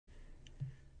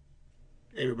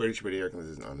Hey everybody, it's your buddy Eric, and this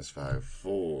is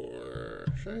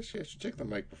Honest54. I should check the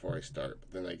mic before I start,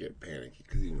 but then I get panicky,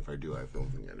 because even if I do, I have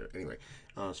filming under it. Anyway,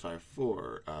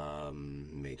 Honest54,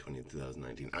 May 20th,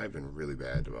 2019. I've been really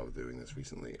bad about doing this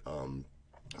recently.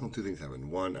 Two things happened.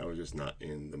 One, I was just not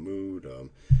in the mood.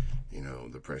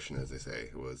 Depression, as they say,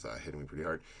 was hitting me pretty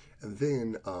hard. And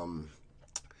then,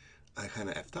 I kind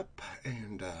of effed up,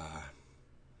 and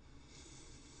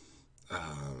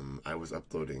I was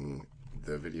uploading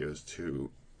the videos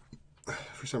to,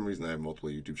 for some reason I have multiple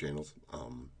YouTube channels. I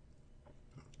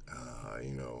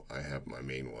have my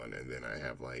main one, and then I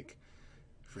have, like,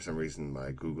 for some reason,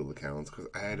 my Google accounts, because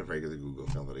I had a regular Google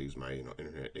account that I use my,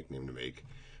 internet nickname to make.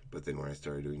 But then when I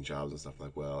started doing jobs and stuff,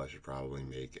 like, well, I should probably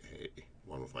make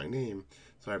one with my name.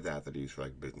 So I have that I use for,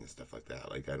 like, business stuff like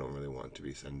that. Like, I don't really want to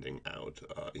be sending out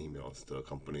emails to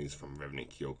companies from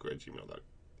revenantkyoko@gmail.com.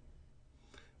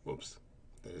 Whoops.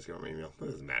 Did I just get my email? It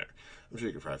doesn't matter. I'm sure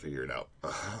you can probably figure it out.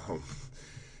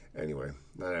 Anyway,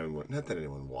 not that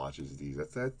anyone watches these.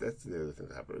 That's the other thing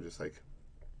that happened. It was just like,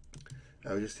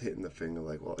 I was just hitting the thing of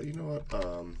like, well, you know what?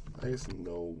 I guess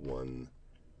no one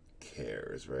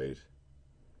cares, right?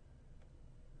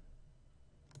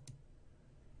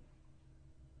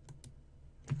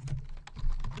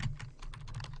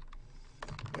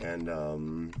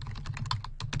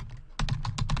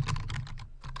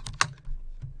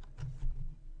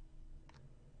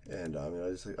 And I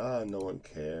was just like, no one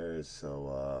cares,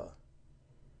 so,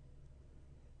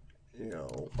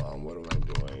 what am I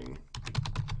doing?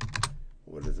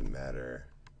 What does it matter?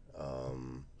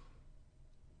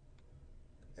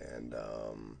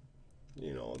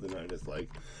 Then I just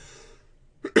like,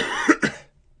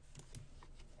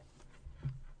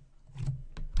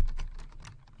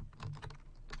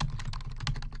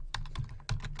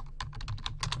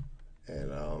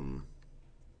 and,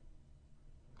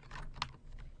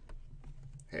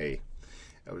 hey,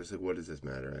 I was just like, what does this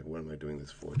matter? Like, what am I doing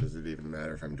this for? Does it even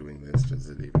matter if I'm doing this? Does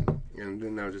it even? And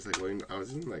then I was just like, well, I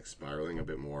was like spiraling a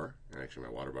bit more. And actually,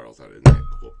 my water bottle's out, isn't it?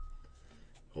 Cool.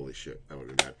 Holy shit, that would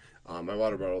have been bad. My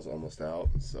water bottle's almost out,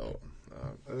 so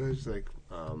I was just like,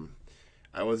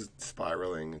 I was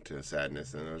spiraling into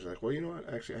sadness, and I was like, well, you know what?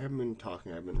 Actually, I haven't been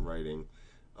talking. I've been writing,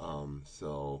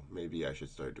 so maybe I should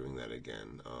start doing that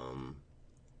again.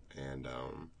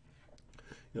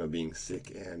 Being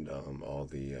sick and all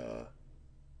the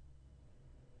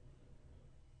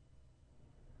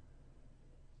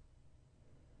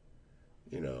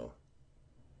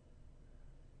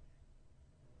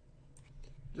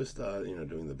just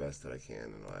doing the best that I can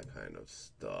and all that kind of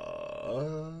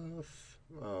stuff.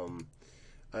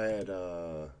 I had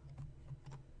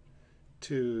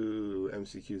 2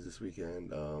 MCQs this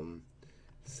weekend.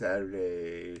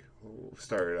 Saturday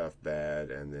started off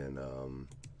bad, and then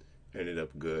ended up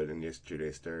good, and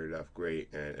yesterday started off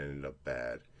great and ended up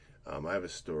bad. I have a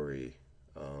story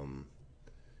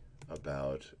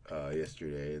about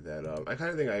yesterday that I kind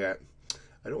of think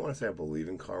I don't want to say I believe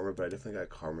in karma, but I definitely got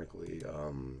karmically,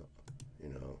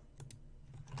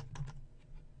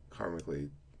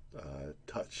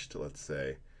 touched, let's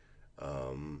say.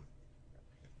 I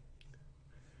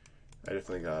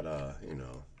definitely got, I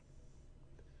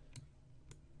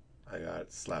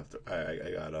got slapped,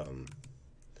 I got,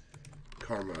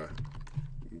 karma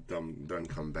done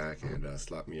come back and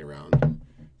slap me around.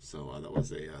 So that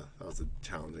was a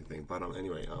challenging thing. But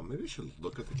anyway, maybe I should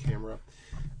look at the camera.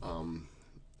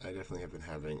 I definitely have been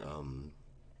having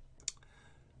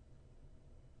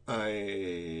I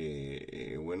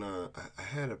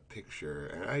had a picture,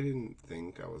 and I didn't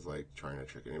think I was like trying to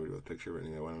trick anybody with a picture, but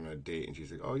anyway, I went on a date, and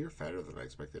she's like, "Oh, you're fatter than I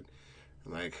expected."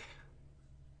 I'm like,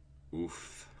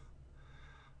 "Oof."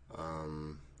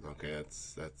 Okay,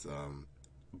 that's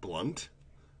blunt.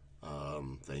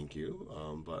 Thank you.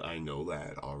 But I know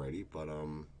that already. But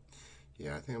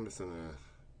yeah, I think I'm just gonna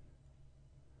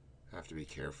have to be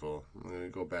careful. I'm gonna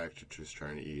go back to just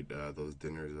trying to eat those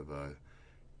dinners of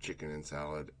chicken and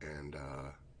salad, and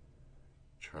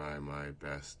try my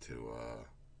best to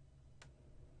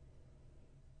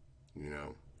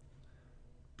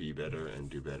be better and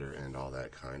do better and all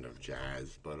that kind of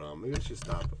jazz. But maybe I should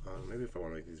stop. Maybe if I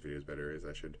want to make these videos better, is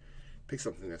I should pick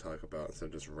something to talk about instead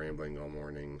of just rambling all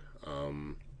morning.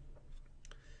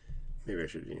 Maybe I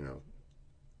should,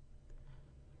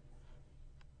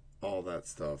 all that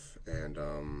stuff, and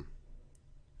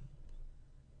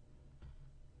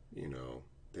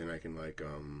then I can like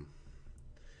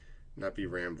not be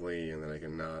rambly, and then I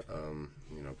can not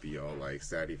be all like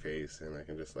saddy face, and I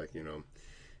can just like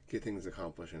get things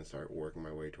accomplished and start working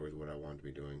my way towards what I want to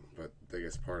be doing. But I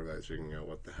guess part of that is figuring out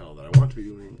what the hell that I want to be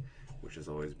doing, which has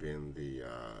always been the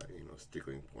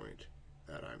stickling point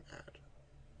that I'm at.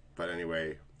 But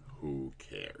anyway,